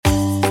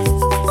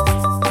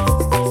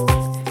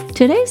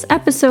Today's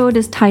episode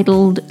is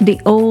titled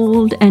The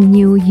Old and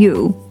New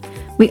You.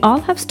 We all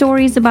have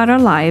stories about our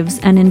lives,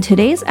 and in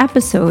today's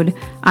episode,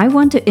 I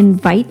want to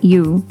invite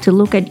you to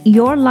look at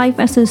your life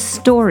as a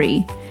story.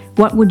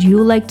 What would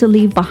you like to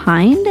leave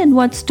behind, and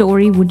what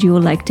story would you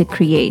like to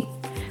create?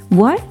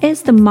 What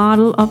is the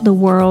model of the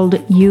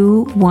world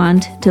you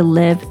want to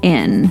live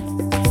in?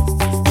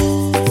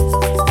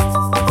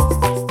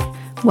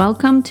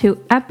 Welcome to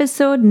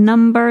episode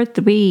number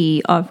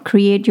 3 of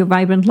Create Your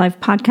Vibrant Life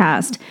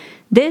podcast.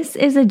 This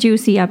is a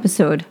juicy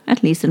episode,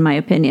 at least in my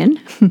opinion.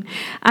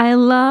 I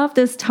love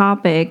this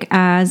topic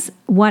as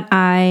what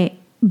I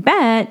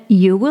bet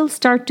you will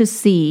start to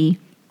see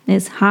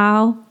is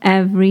how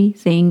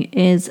everything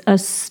is a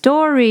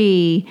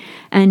story.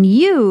 And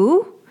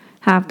you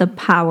have the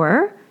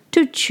power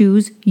to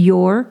choose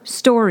your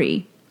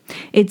story.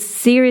 It's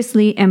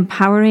seriously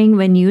empowering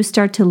when you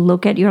start to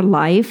look at your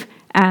life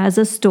as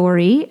a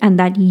story and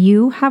that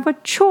you have a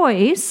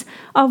choice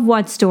of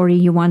what story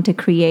you want to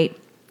create.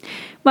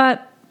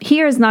 But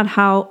here's not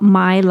how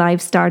my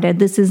life started.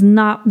 This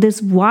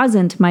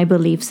wasn't my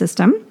belief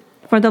system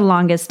for the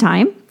longest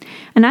time.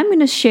 And I'm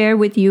going to share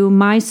with you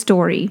my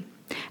story.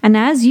 And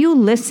as you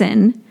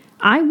listen,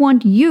 I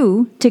want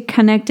you to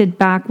connect it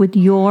back with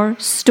your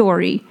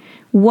story.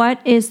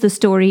 What is the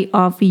story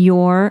of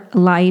your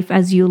life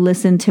as you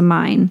listen to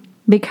mine?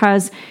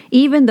 Because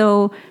even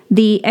though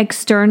the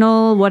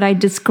external, what I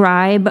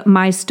describe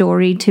my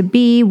story to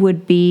be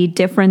would be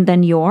different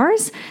than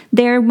yours,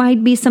 there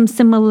might be some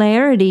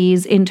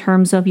similarities in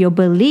terms of your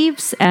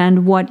beliefs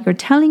and what you're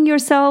telling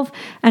yourself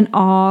and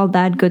all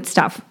that good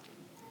stuff.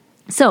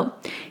 So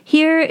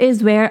here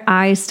is where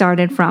I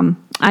started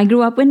from. I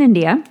grew up in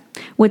India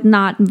with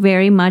not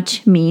very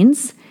much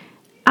means.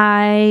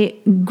 I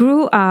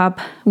grew up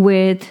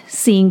with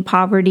seeing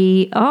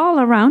poverty all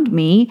around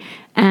me,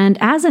 and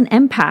as an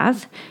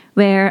empath,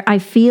 where I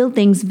feel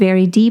things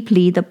very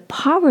deeply, the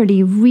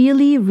poverty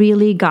really,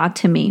 really got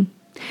to me.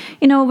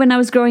 You know, when I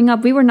was growing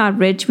up, we were not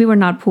rich, we were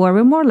not poor, we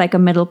were more like a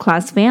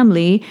middle-class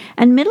family,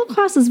 and middle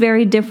class is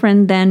very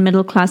different than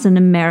middle class in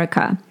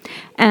America.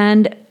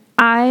 And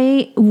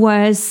I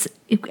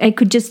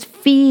could just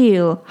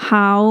feel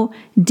how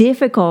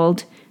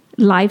difficult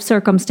life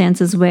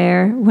circumstances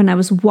were when I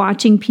was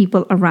watching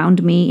people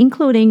around me,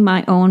 including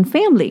my own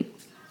family.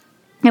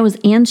 I was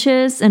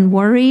anxious and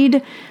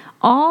worried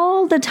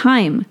all the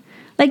time.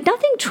 Like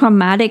nothing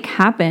traumatic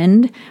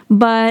happened,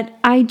 but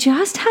I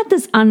just had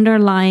this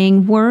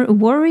underlying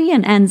worry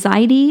and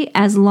anxiety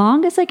as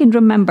long as I can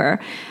remember.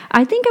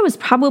 I think I was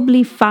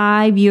probably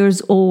 5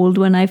 years old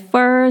when I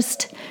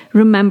first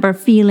remember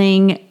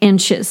feeling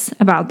anxious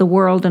about the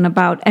world and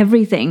about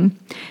everything.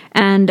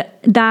 And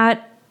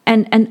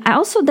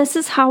also this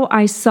is how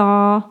I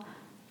saw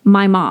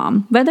my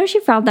mom, whether she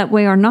felt that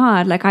way or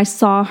not. Like I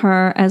saw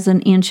her as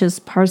an anxious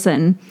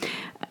person.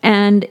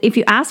 And if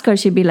you ask her,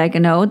 she'd be like,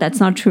 no, that's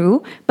not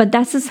true. But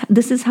this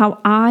is how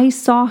I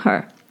saw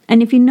her.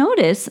 And if you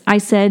notice, I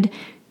said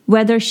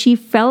whether she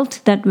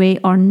felt that way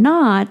or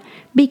not,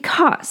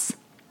 because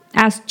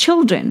as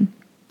children,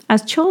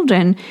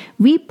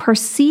 we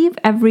perceive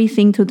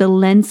everything through the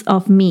lens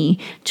of me.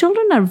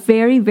 Children are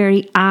very,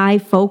 very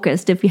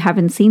I-focused, if you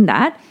haven't seen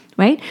that,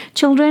 right?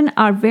 Children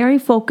are very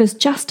focused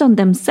just on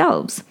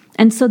themselves.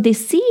 And so they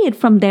see it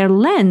from their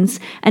lens.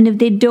 And if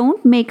they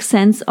don't make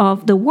sense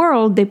of the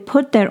world, they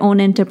put their own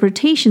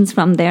interpretations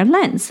from their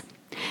lens.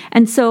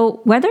 And so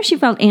whether she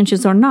felt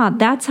anxious or not,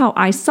 that's how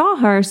I saw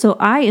her. So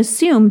I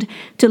assumed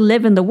to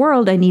live in the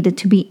world, I needed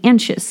to be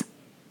anxious.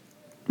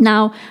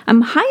 Now,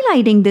 I'm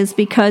highlighting this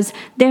because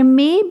there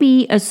may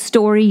be a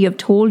story you've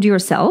told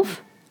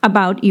yourself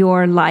about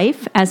your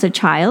life as a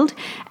child,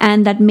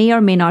 and that may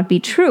or may not be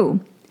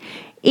true.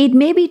 It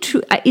may be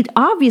true, it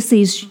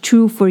obviously is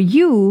true for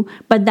you,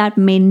 but that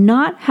may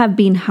not have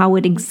been how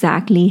it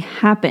exactly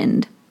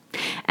happened.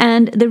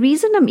 And the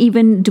reason I'm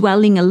even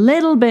dwelling a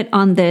little bit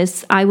on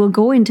this, I will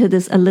go into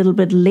this a little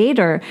bit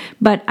later,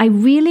 but I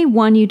really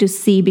want you to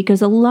see,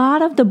 because a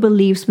lot of the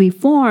beliefs we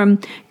form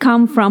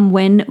come from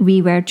when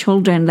we were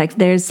children. Like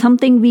there's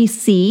something we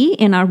see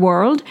in our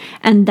world,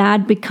 and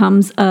that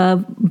becomes a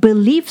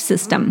belief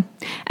system.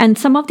 And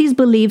some of these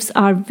beliefs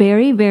are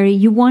very, very,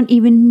 you won't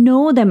even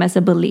know them as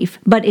a belief,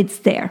 but it's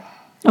there.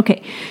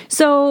 Okay,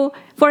 so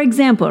for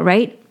example,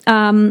 right,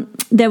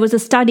 there was a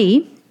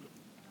study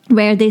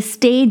where they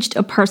staged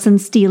a person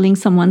stealing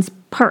someone's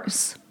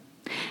purse.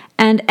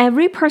 And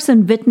every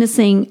person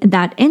witnessing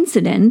that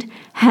incident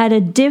had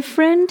a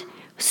different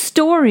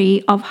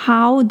story of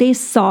how they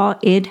saw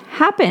it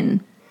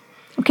happen.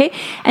 Okay?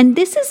 And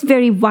this is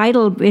very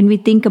vital when we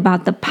think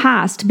about the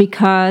past,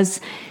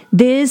 because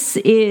this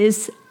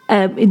is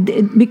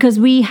because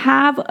we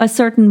have a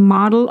certain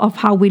model of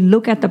how we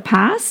look at the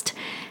past,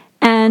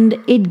 and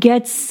it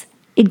gets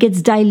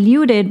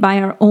diluted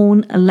by our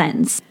own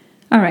lens.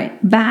 All right,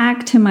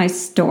 back to my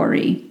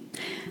story.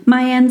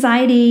 My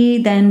anxiety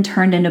then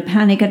turned into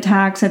panic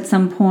attacks at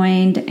some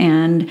point,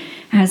 and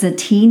as a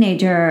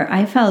teenager,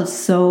 I felt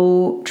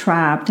so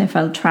trapped. I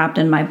felt trapped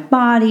in my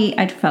body.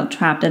 I felt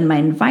trapped in my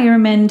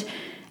environment,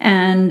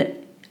 and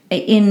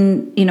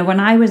when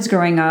I was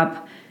growing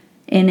up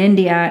in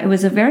India, it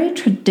was a very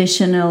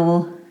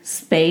traditional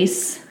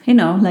space,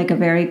 like a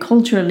very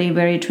culturally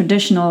very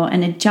traditional,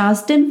 and it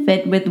just didn't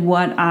fit with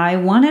what I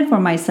wanted for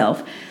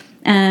myself.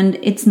 And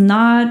it's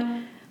not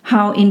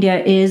how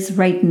India is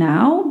right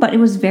now, but it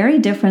was very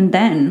different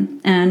then.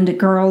 And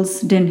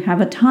girls didn't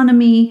have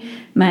autonomy.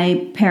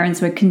 My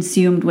parents were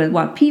consumed with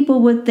what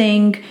people would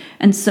think.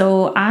 And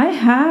so I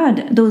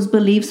had those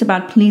beliefs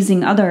about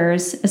pleasing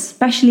others,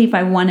 especially if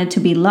I wanted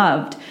to be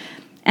loved.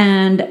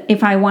 And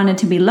if I wanted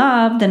to be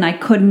loved, then I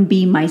couldn't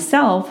be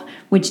myself,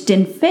 which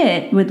didn't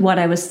fit with what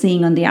I was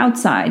seeing on the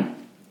outside.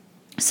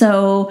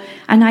 So,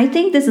 and I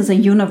think this is a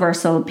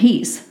universal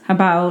piece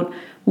about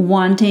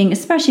wanting,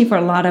 especially for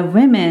a lot of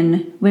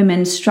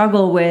women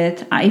struggle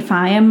with, if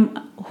I am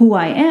who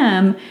I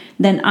am,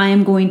 then I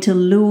am going to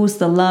lose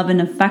the love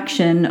and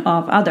affection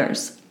of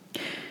others.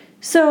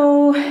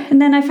 So, and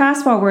then I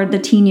fast forward, the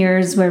teen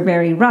years were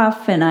very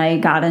rough and I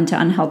got into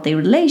unhealthy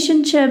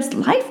relationships.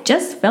 Life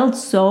just felt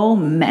so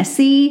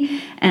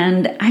messy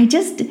and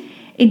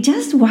it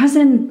just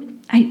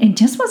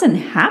wasn't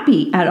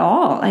happy at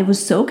all. I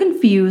was so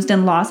confused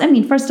and lost. I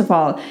mean, first of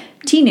all,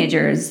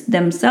 teenagers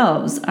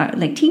themselves,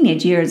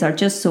 teenage years are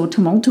just so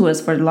tumultuous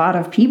for a lot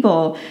of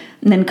people.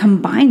 And then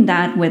combine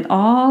that with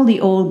all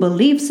the old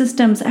belief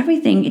systems,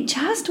 everything, it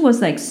just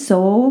was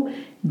so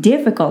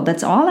difficult.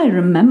 That's all I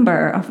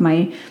remember of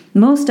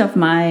most of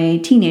my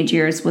teenage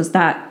years was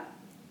that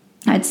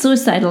I had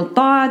suicidal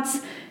thoughts.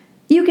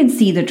 You can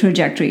see the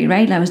trajectory,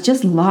 right? I was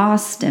just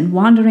lost and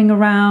wandering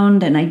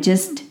around. And at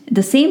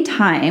the same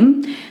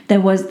time,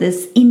 there was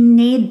this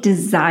innate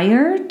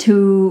desire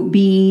to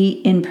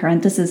be, in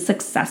parentheses,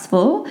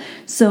 successful.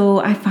 So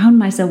I found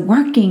myself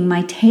working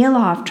my tail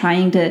off,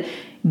 trying to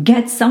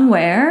get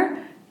somewhere.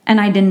 And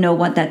I didn't know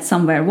what that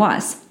somewhere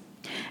was.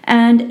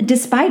 And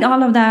despite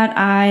all of that,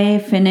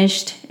 I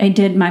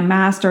did my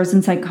master's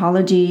in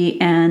psychology.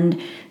 And,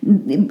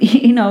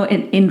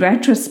 in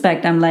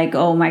retrospect, I'm like,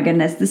 oh my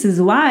goodness, this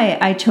is why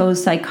I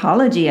chose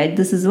psychology.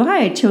 This is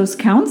why I chose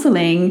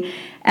counseling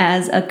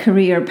as a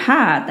career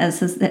path,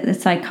 as a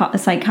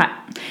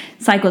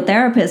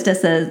psychotherapist,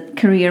 as a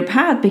career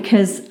path,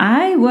 because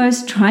I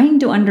was trying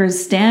to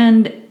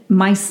understand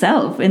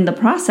myself in the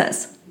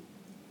process.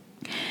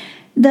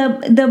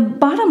 The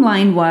bottom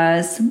line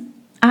was,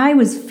 I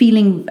was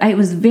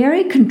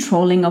very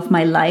controlling of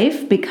my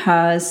life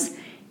because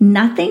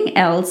nothing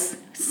else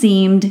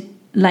seemed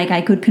like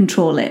I could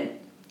control it.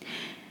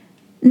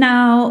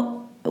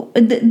 Now,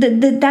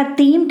 that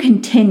theme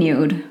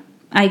continued.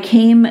 I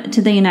came to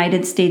the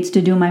United States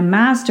to do my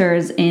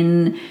master's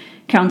in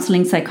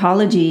counseling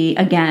psychology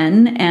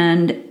again,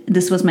 and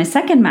this was my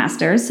second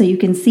master's, so you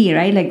can see,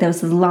 right? There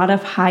was a lot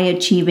of high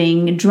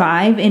achieving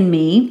drive in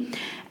me.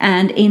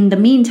 And in the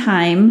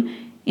meantime,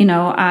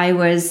 I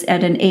was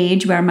at an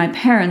age where my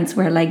parents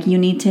were like, you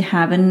need to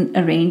have an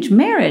arranged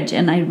marriage.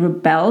 And I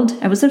rebelled.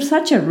 I was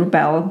such a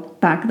rebel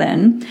back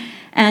then.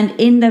 And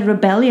in the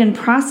rebellion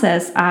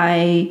process,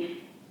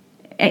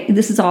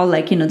 this is all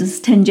this is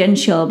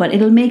tangential, but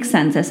it'll make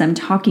sense as I'm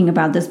talking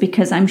about this,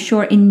 because I'm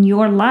sure in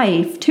your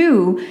life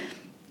too,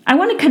 I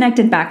want to connect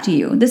it back to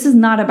you. This is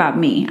not about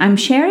me. I'm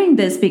sharing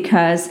this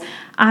because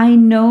I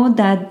know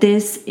that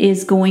this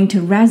is going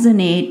to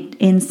resonate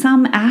in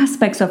some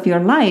aspects of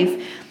your life.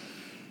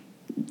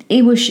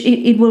 It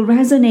will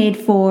resonate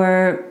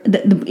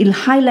it'll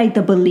highlight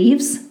the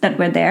beliefs that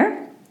were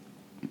there,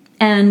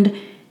 and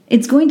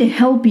it's going to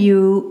help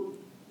you.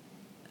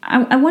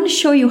 I want to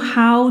show you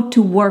how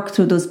to work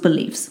through those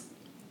beliefs.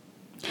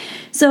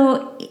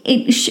 So,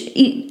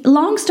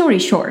 long story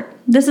short,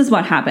 this is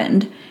what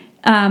happened.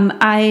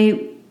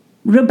 I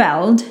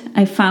rebelled.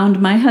 I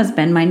found my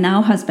husband, my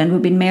now husband.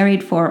 We've been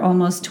married for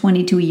almost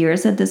 22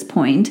 years at this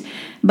point.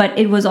 But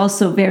it was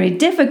also very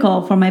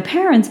difficult for my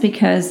parents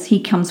because he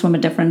comes from a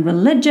different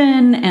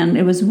religion, and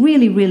it was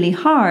really, really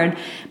hard.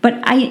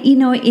 But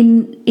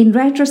in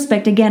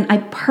retrospect, again, I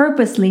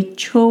purposely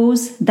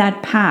chose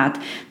that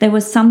path. There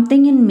was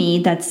something in me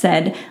that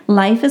said,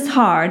 life is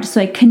hard,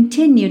 so I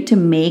continued to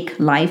make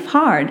life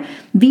hard.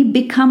 We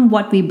become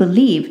what we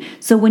believe.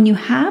 So when you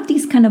have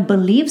these kind of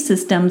belief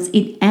systems,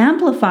 it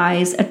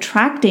amplifies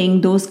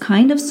attracting those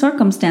kind of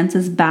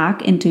circumstances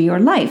back into your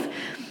life.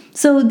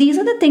 So these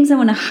are the things I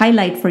want to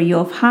highlight for you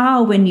of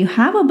how when you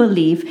have a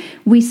belief,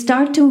 we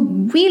start to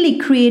really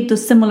create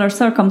those similar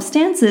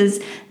circumstances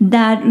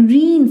that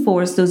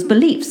reinforce those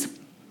beliefs.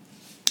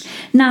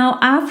 Now,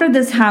 after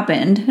this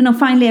happened,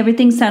 finally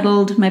everything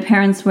settled. My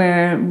parents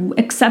were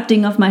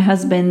accepting of my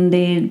husband.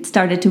 They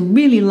started to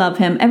really love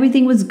him.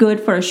 Everything was good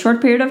for a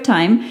short period of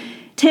time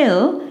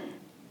till,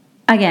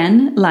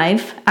 again,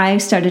 I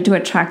started to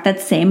attract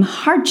that same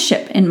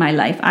hardship in my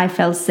life. I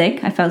fell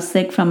sick. I fell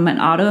sick from an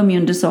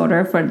autoimmune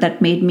disorder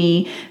that made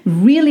me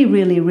really,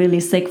 really, really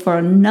sick for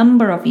a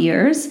number of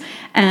years.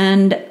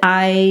 And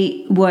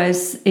I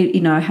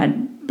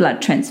had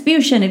blood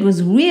transfusion. It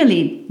was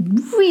really,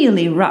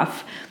 really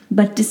rough.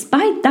 But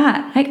despite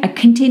that, I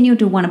continued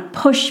to want to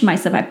push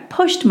myself. I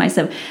pushed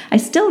myself. I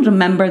still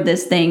remember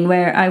this thing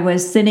where I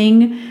was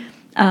sitting,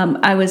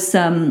 I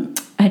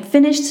had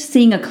finished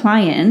seeing a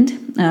client.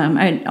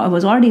 I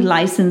was already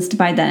licensed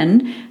by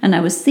then, and I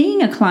was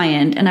seeing a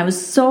client, and I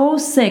was so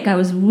sick. I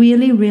was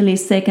really, really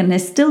sick, and I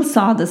still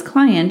saw this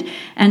client.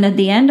 And at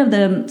the end of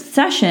the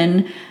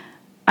session,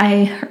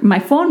 my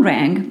phone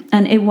rang,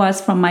 and it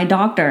was from my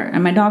doctor.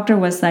 And my doctor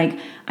was like,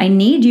 I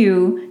need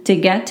you to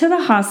get to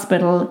the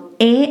hospital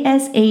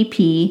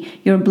ASAP.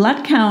 Your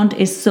blood count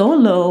is so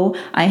low.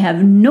 I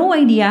have no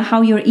idea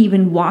how you're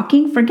even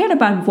walking. Forget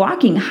about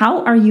walking.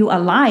 How are you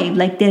alive?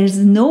 Like, there's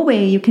no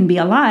way you can be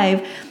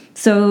alive.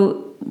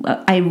 So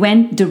I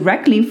went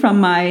directly from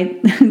my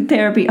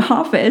therapy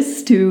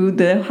office to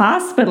the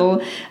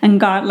hospital and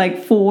got like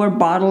 4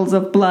 bottles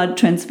of blood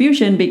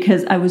transfusion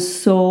because I was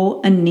so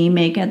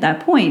anemic at that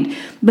point.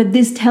 But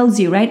this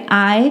tells you, right?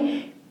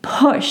 I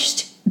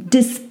pushed.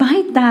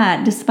 Despite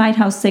that, despite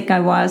how sick I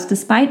was,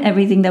 despite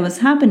everything that was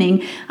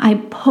happening, I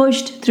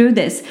pushed through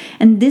this.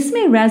 And this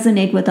may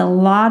resonate with a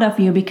lot of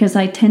you because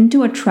I tend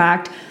to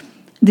attract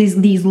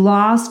these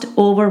lost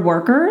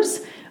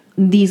overworkers,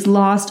 these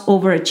lost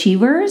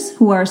overachievers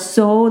who are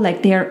so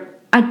like they're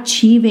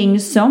achieving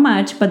so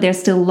much, but they're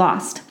still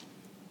lost.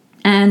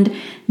 And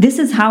this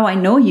is how I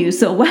know you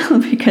so well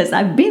because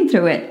I've been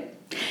through it.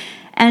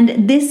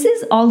 And this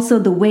is also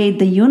the way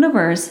the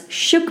universe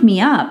shook me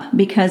up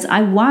because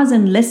I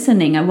wasn't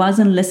listening. I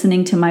wasn't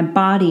listening to my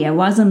body. I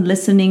wasn't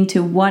listening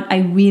to what I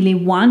really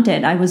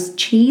wanted. I was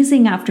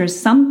chasing after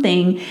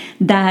something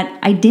that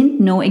I didn't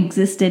know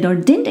existed or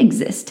didn't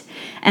exist.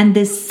 And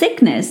this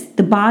sickness,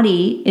 the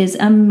body is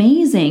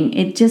amazing.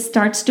 It just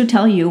starts to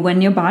tell you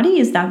when your body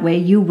is that way,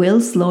 you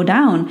will slow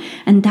down.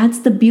 And that's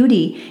the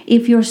beauty.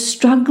 If you're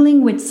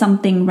struggling with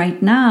something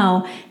right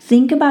now,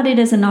 think about it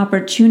as an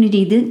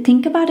opportunity.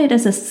 Think about it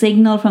as a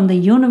signal from the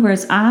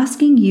universe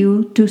asking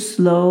you to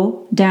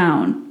slow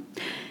down.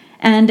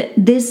 And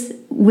this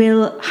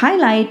will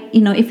highlight,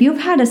 if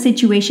you've had a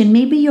situation,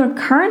 maybe you're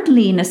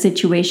currently in a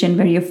situation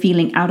where you're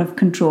feeling out of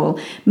control.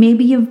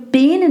 Maybe you've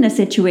been in a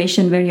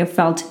situation where you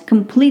felt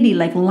completely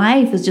like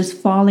life is just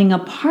falling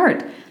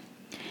apart.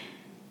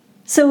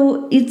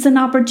 So it's an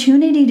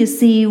opportunity to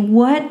see,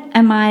 what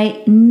am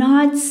I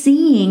not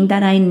seeing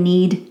that I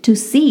need to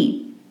see?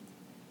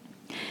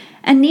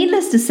 And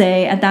needless to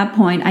say, at that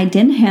point, I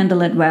didn't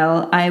handle it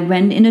well. I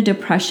went into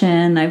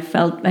depression. I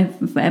felt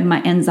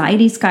my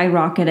anxiety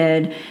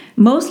skyrocketed.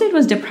 Mostly it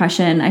was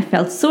depression. I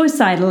felt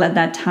suicidal at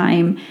that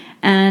time.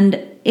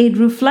 And it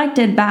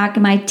reflected back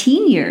my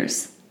teen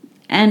years.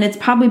 And it's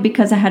probably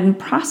because I hadn't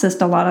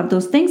processed a lot of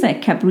those things. I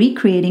kept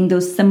recreating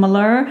those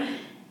similar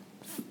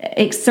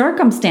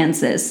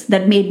circumstances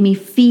that made me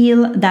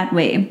feel that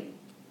way.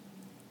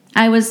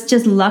 I was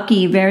just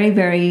lucky, very,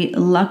 very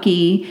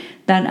lucky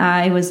that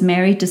I was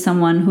married to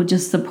someone who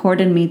just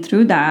supported me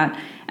through that.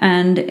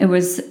 And it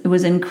was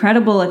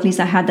incredible. At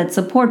least I had that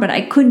support, but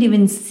I couldn't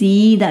even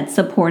see that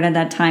support at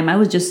that time. I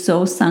was just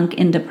so sunk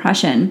in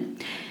depression.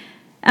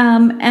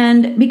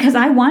 And because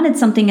I wanted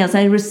something else,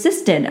 I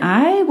resisted.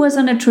 I was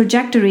on a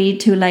trajectory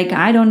to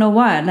I don't know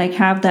what,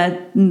 have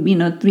that,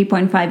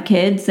 3.5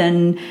 kids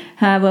and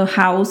have a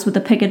house with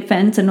a picket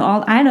fence and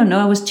all. I don't know.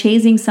 I was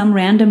chasing some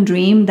random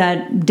dream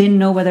that didn't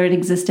know whether it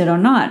existed or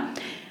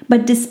not.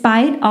 But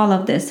despite all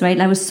of this, right,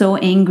 I was so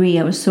angry.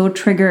 I was so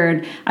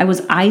triggered. I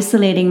was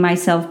isolating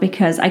myself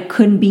because I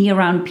couldn't be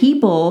around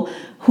people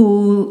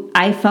who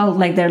I felt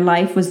like their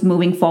life was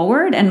moving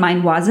forward and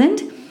mine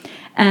wasn't.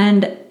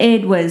 And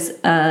it was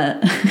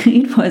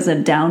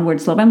a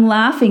downward slope. I'm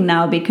laughing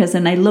now because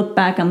when I look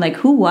back, I'm like,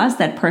 who was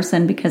that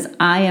person? Because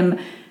I am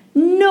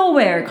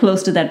nowhere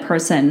close to that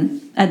person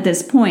at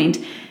this point.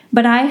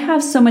 But I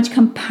have so much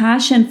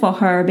compassion for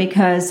her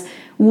because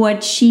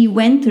what she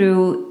went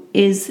through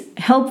is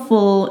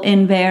helpful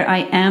in where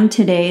I am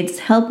today. It's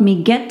helped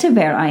me get to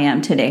where I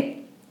am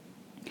today.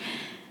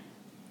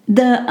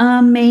 The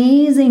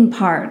amazing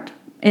part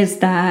is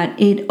that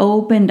it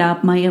opened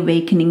up my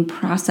awakening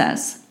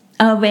process.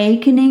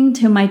 Awakening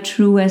to my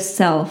truest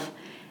self.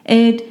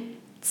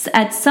 It's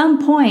at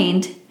some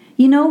point,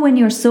 when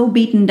you're so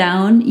beaten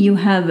down, you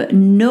have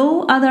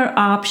no other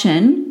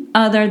option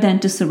other than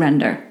to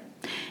surrender.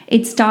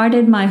 It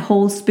started my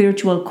whole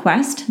spiritual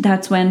quest.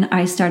 That's when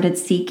I started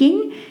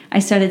seeking. I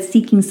started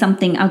seeking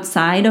something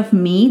outside of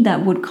me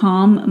that would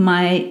calm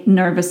my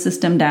nervous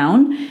system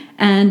down.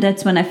 And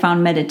that's when I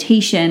found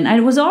meditation. I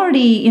was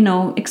already,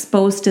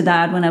 exposed to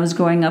that when I was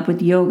growing up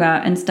with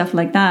yoga and stuff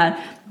like that.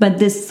 But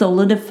this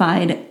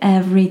solidified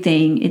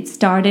everything. It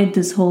started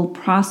this whole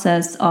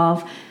process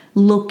of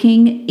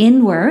looking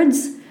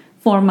inwards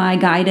for my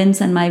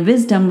guidance and my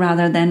wisdom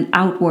rather than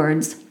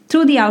outwards.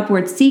 Through the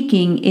outward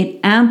seeking, it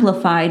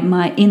amplified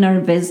my inner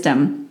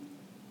wisdom.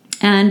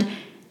 And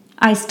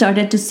I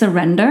started to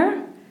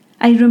surrender.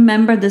 I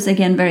remember this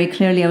again very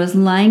clearly. I was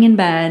lying in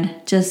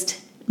bed,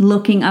 just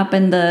looking up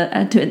at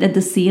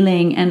the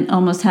ceiling and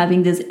almost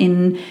having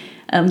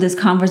this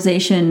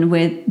conversation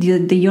with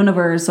the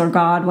universe or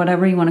God,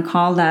 whatever you want to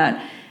call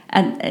that,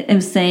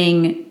 and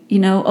saying,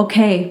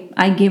 okay,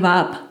 I give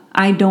up.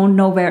 I don't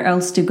know where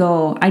else to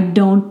go. I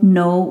don't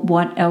know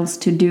what else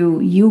to do.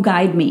 You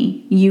guide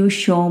me. You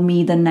show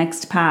me the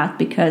next path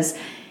because,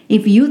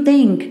 If you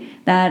think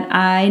that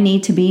I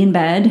need to be in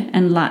bed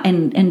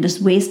and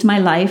just waste my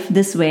life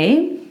this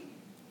way,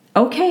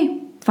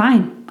 okay,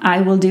 fine,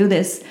 I will do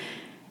this.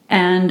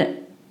 And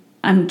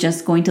I'm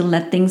just going to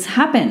let things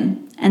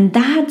happen. And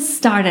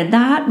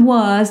that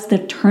was the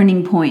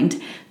turning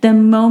point. The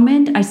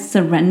moment I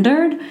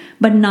surrendered,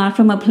 but not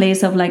from a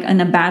place of like in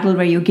a battle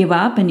where you give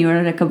up and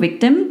you're like a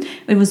victim.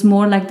 It was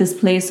more like this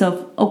place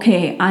of,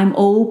 okay, I'm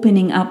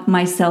opening up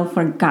myself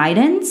for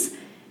guidance.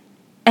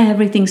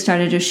 Everything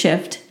started to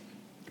shift.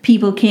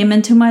 People came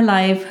into my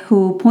life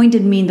who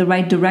pointed me in the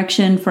right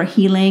direction for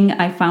healing.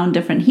 I found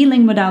different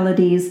healing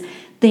modalities,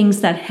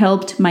 things that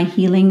helped my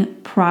healing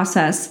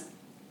process.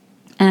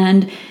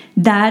 And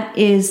that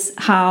is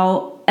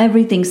how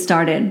everything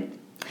started.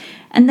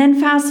 And then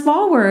fast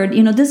forward,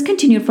 this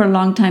continued for a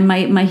long time.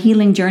 My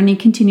healing journey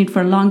continued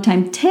for a long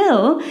time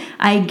till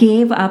I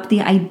gave up the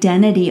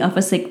identity of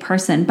a sick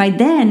person. By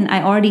then,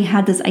 I already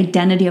had this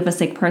identity of a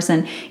sick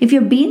person. If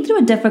you've been through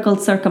a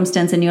difficult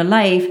circumstance in your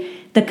life,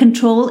 the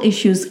control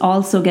issues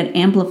also get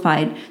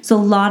amplified. So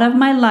a lot of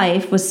my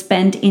life was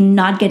spent in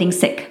not getting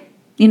sick.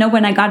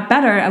 When I got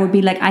better, I would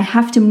be like, I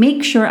have to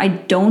make sure I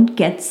don't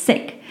get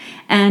sick.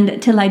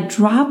 And till I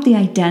dropped the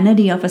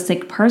identity of a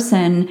sick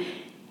person,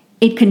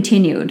 it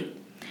continued.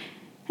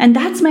 And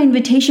that's my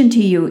invitation to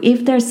you.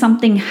 If there's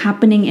something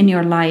happening in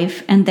your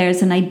life and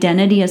there's an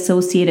identity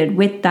associated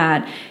with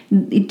that,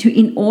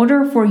 in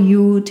order for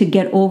you to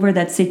get over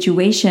that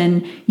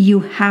situation, you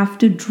have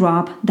to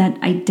drop that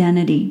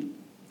identity.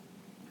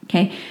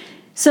 Okay?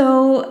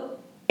 So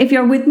if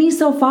you're with me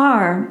so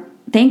far,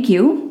 thank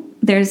you.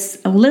 There's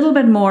a little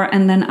bit more,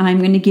 and then I'm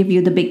going to give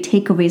you the big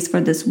takeaways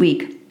for this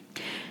week.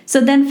 So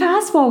then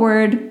fast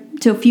forward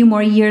to a few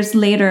more years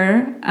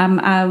later,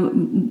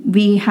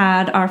 we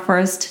had our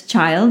first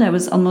child. I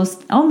was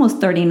almost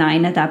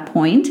 39 at that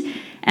point.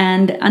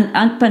 And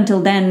up until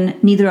then,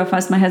 neither of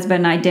us, my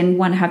husband and I, didn't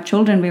want to have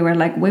children. We were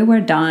like, we were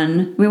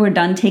done. We were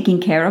done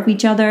taking care of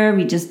each other.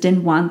 We just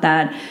didn't want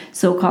that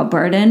so-called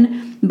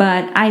burden.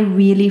 But I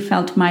really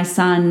felt my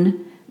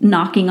son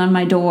knocking on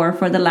my door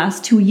for the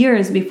last 2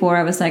 years before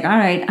I was like, all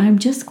right, I'm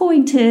just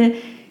going to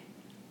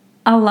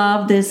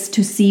allow this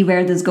to see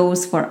where this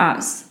goes for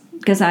us.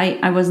 Because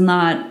I was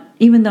not,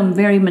 even though I'm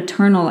very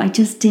maternal, I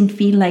just didn't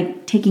feel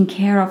like taking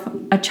care of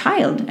a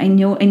child. I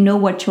know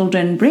what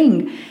children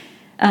bring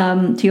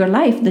to your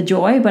life, the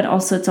joy, but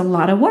also it's a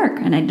lot of work,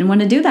 and I didn't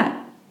want to do that.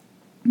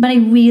 But I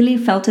really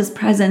felt his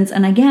presence,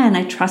 and again,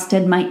 I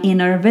trusted my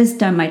inner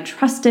wisdom, I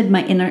trusted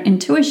my inner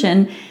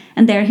intuition,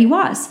 and there he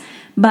was.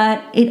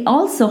 But it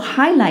also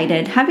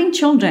highlighted having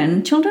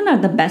children. Children are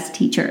the best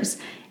teachers.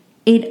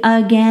 It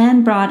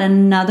again brought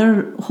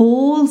another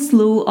whole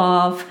slew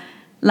of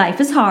life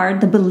is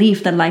hard, the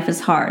belief that life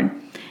is hard.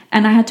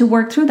 And I had to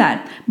work through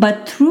that.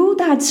 But through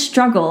that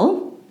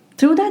struggle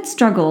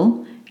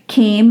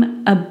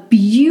came a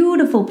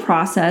beautiful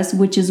process,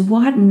 which is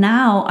what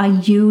now I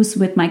use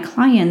with my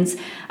clients.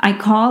 I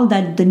call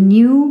that the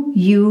New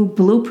You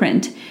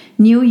Blueprint.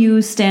 New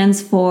You stands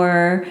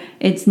for,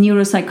 it's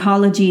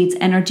neuropsychology, it's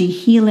energy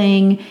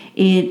healing,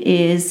 it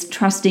is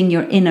trusting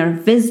your inner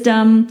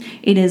wisdom.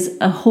 It is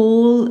a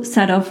whole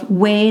set of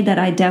way that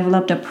I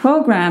developed a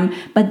program,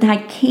 but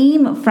that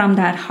came from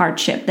that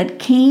hardship, that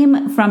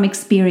came from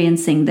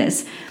experiencing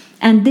this.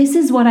 And this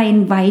is what I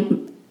invite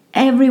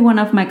every one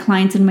of my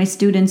clients and my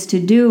students to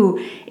do.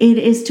 It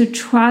is to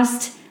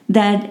trust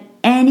that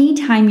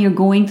anytime you're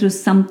going through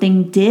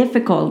something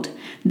difficult,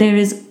 there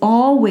is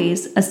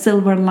always a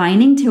silver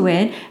lining to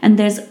it, and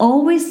there's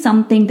always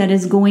something that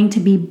is going to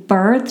be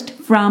birthed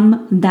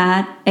from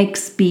that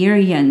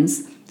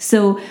experience.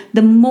 So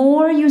the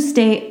more you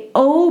stay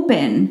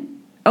open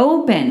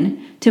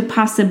to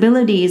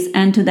possibilities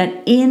and to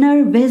that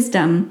inner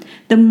wisdom,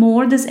 the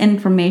more this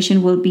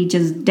information will be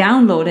just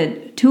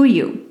downloaded to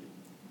you.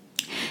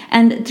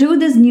 And through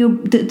this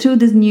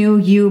new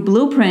you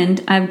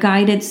blueprint, I've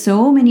guided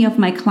so many of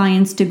my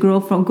clients to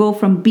go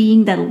from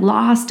being that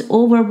lost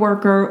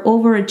overworker,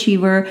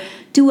 overachiever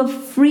to a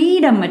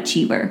freedom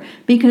achiever,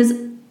 because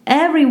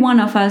every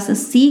one of us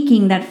is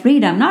seeking that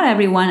freedom. Not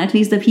everyone, at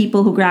least the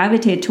people who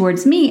gravitate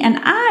towards me. And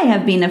I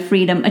have been a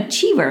freedom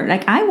achiever.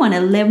 Like, I want to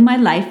live my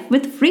life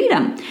with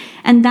freedom.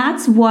 And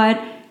that's what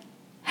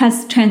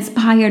has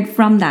transpired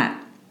from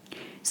that.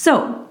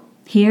 So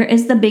here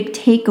is the big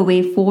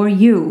takeaway for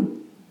you.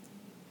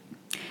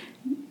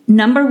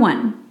 Number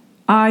 1,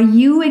 are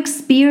you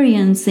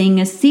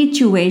experiencing a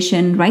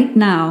situation right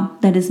now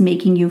that is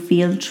making you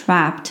feel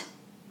trapped?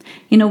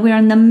 We're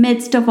in the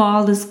midst of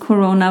all this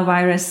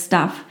coronavirus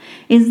stuff.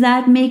 Is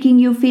that making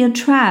you feel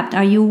trapped?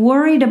 Are you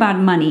worried about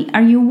money?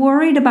 Are you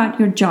worried about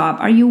your job?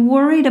 Are you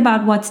worried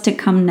about what's to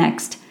come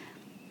next?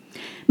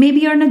 Maybe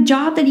you're in a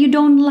job that you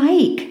don't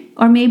like.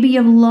 Or maybe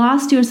you've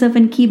lost yourself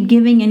and keep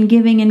giving and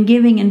giving and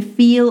giving and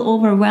feel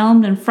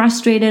overwhelmed and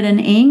frustrated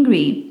and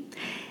angry.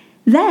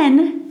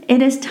 Then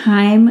it is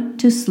time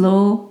to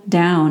slow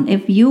down.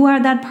 If you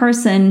are that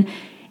person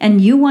and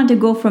you want to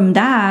go from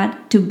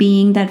that to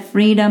being that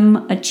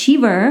freedom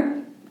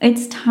achiever,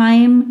 it's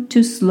time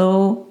to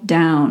slow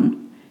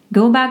down.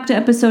 Go back to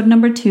episode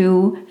number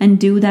 2 and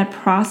do that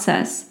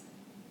process.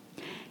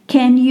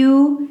 Can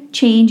you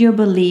change your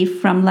belief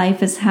from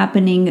life is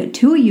happening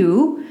to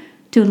you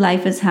to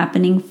life is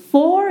happening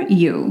for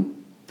you?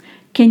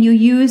 Can you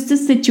use the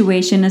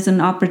situation as an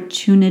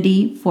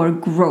opportunity for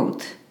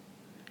growth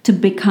to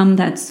become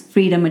that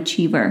freedom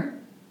achiever?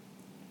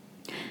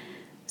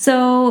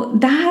 So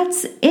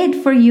that's it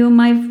for you,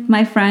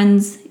 my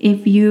friends.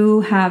 If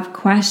you have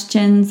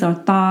questions or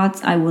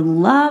thoughts, I would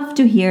love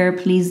to hear.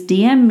 Please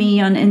DM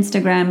me on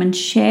Instagram and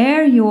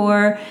share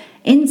your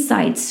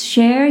insights,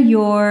 share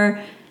your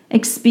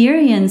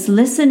experience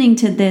listening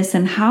to this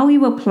and how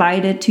you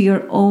applied it to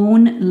your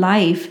own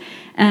life.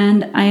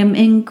 And I am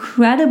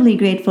incredibly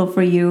grateful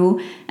for you.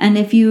 And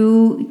if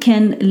you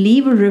can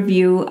leave a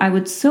review, I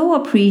would so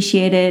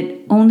appreciate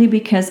it, only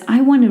because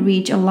I want to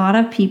reach a lot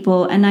of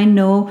people. And I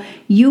know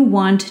you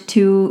want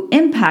to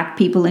impact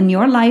people in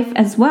your life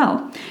as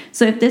well.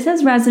 So if this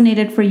has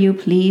resonated for you,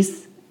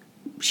 please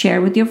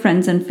share with your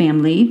friends and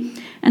family.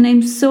 And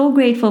I'm so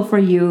grateful for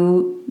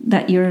you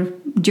that you're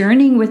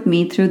journeying with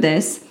me through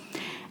this.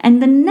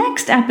 And the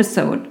next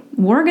episode,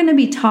 we're going to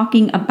be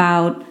talking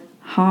about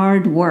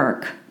hard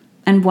work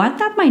and what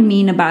that might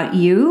mean about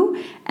you.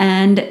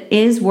 And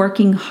is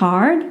working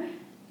hard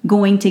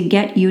going to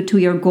get you to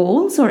your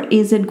goals, or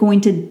is it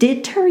going to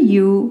deter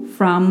you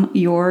from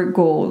your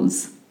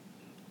goals?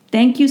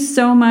 Thank you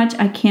so much.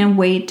 I can't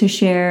wait to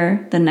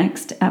share the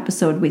next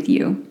episode with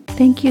you.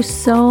 Thank you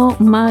so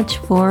much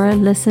for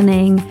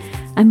listening.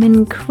 I'm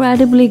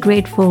incredibly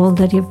grateful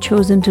that you've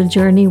chosen to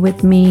journey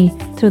with me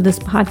through this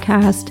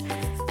podcast.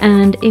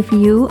 And if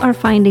you are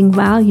finding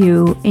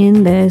value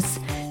in this,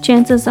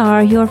 chances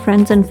are your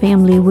friends and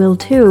family will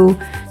too.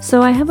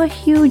 So I have a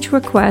huge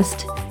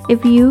request.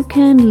 If you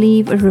can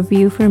leave a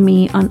review for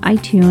me on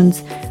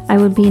iTunes, I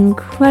would be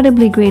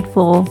incredibly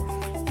grateful,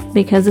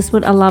 because this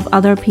would allow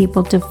other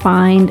people to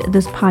find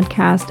this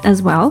podcast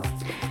as well.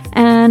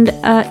 And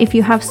if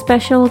you have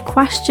special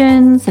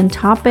questions and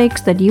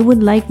topics that you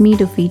would like me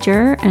to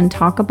feature and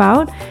talk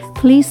about,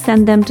 please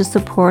send them to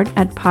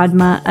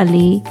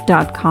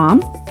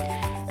support@padmaali.com.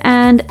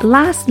 And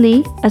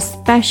lastly, a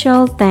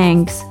special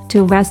thanks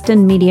to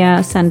Weston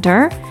Media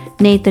Center,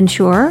 Nathan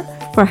Shore,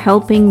 for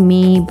helping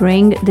me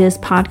bring this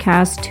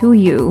podcast to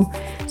you.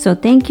 So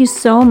thank you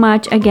so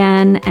much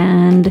again,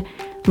 and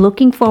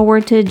looking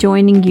forward to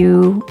joining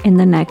you in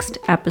the next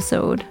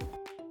episode.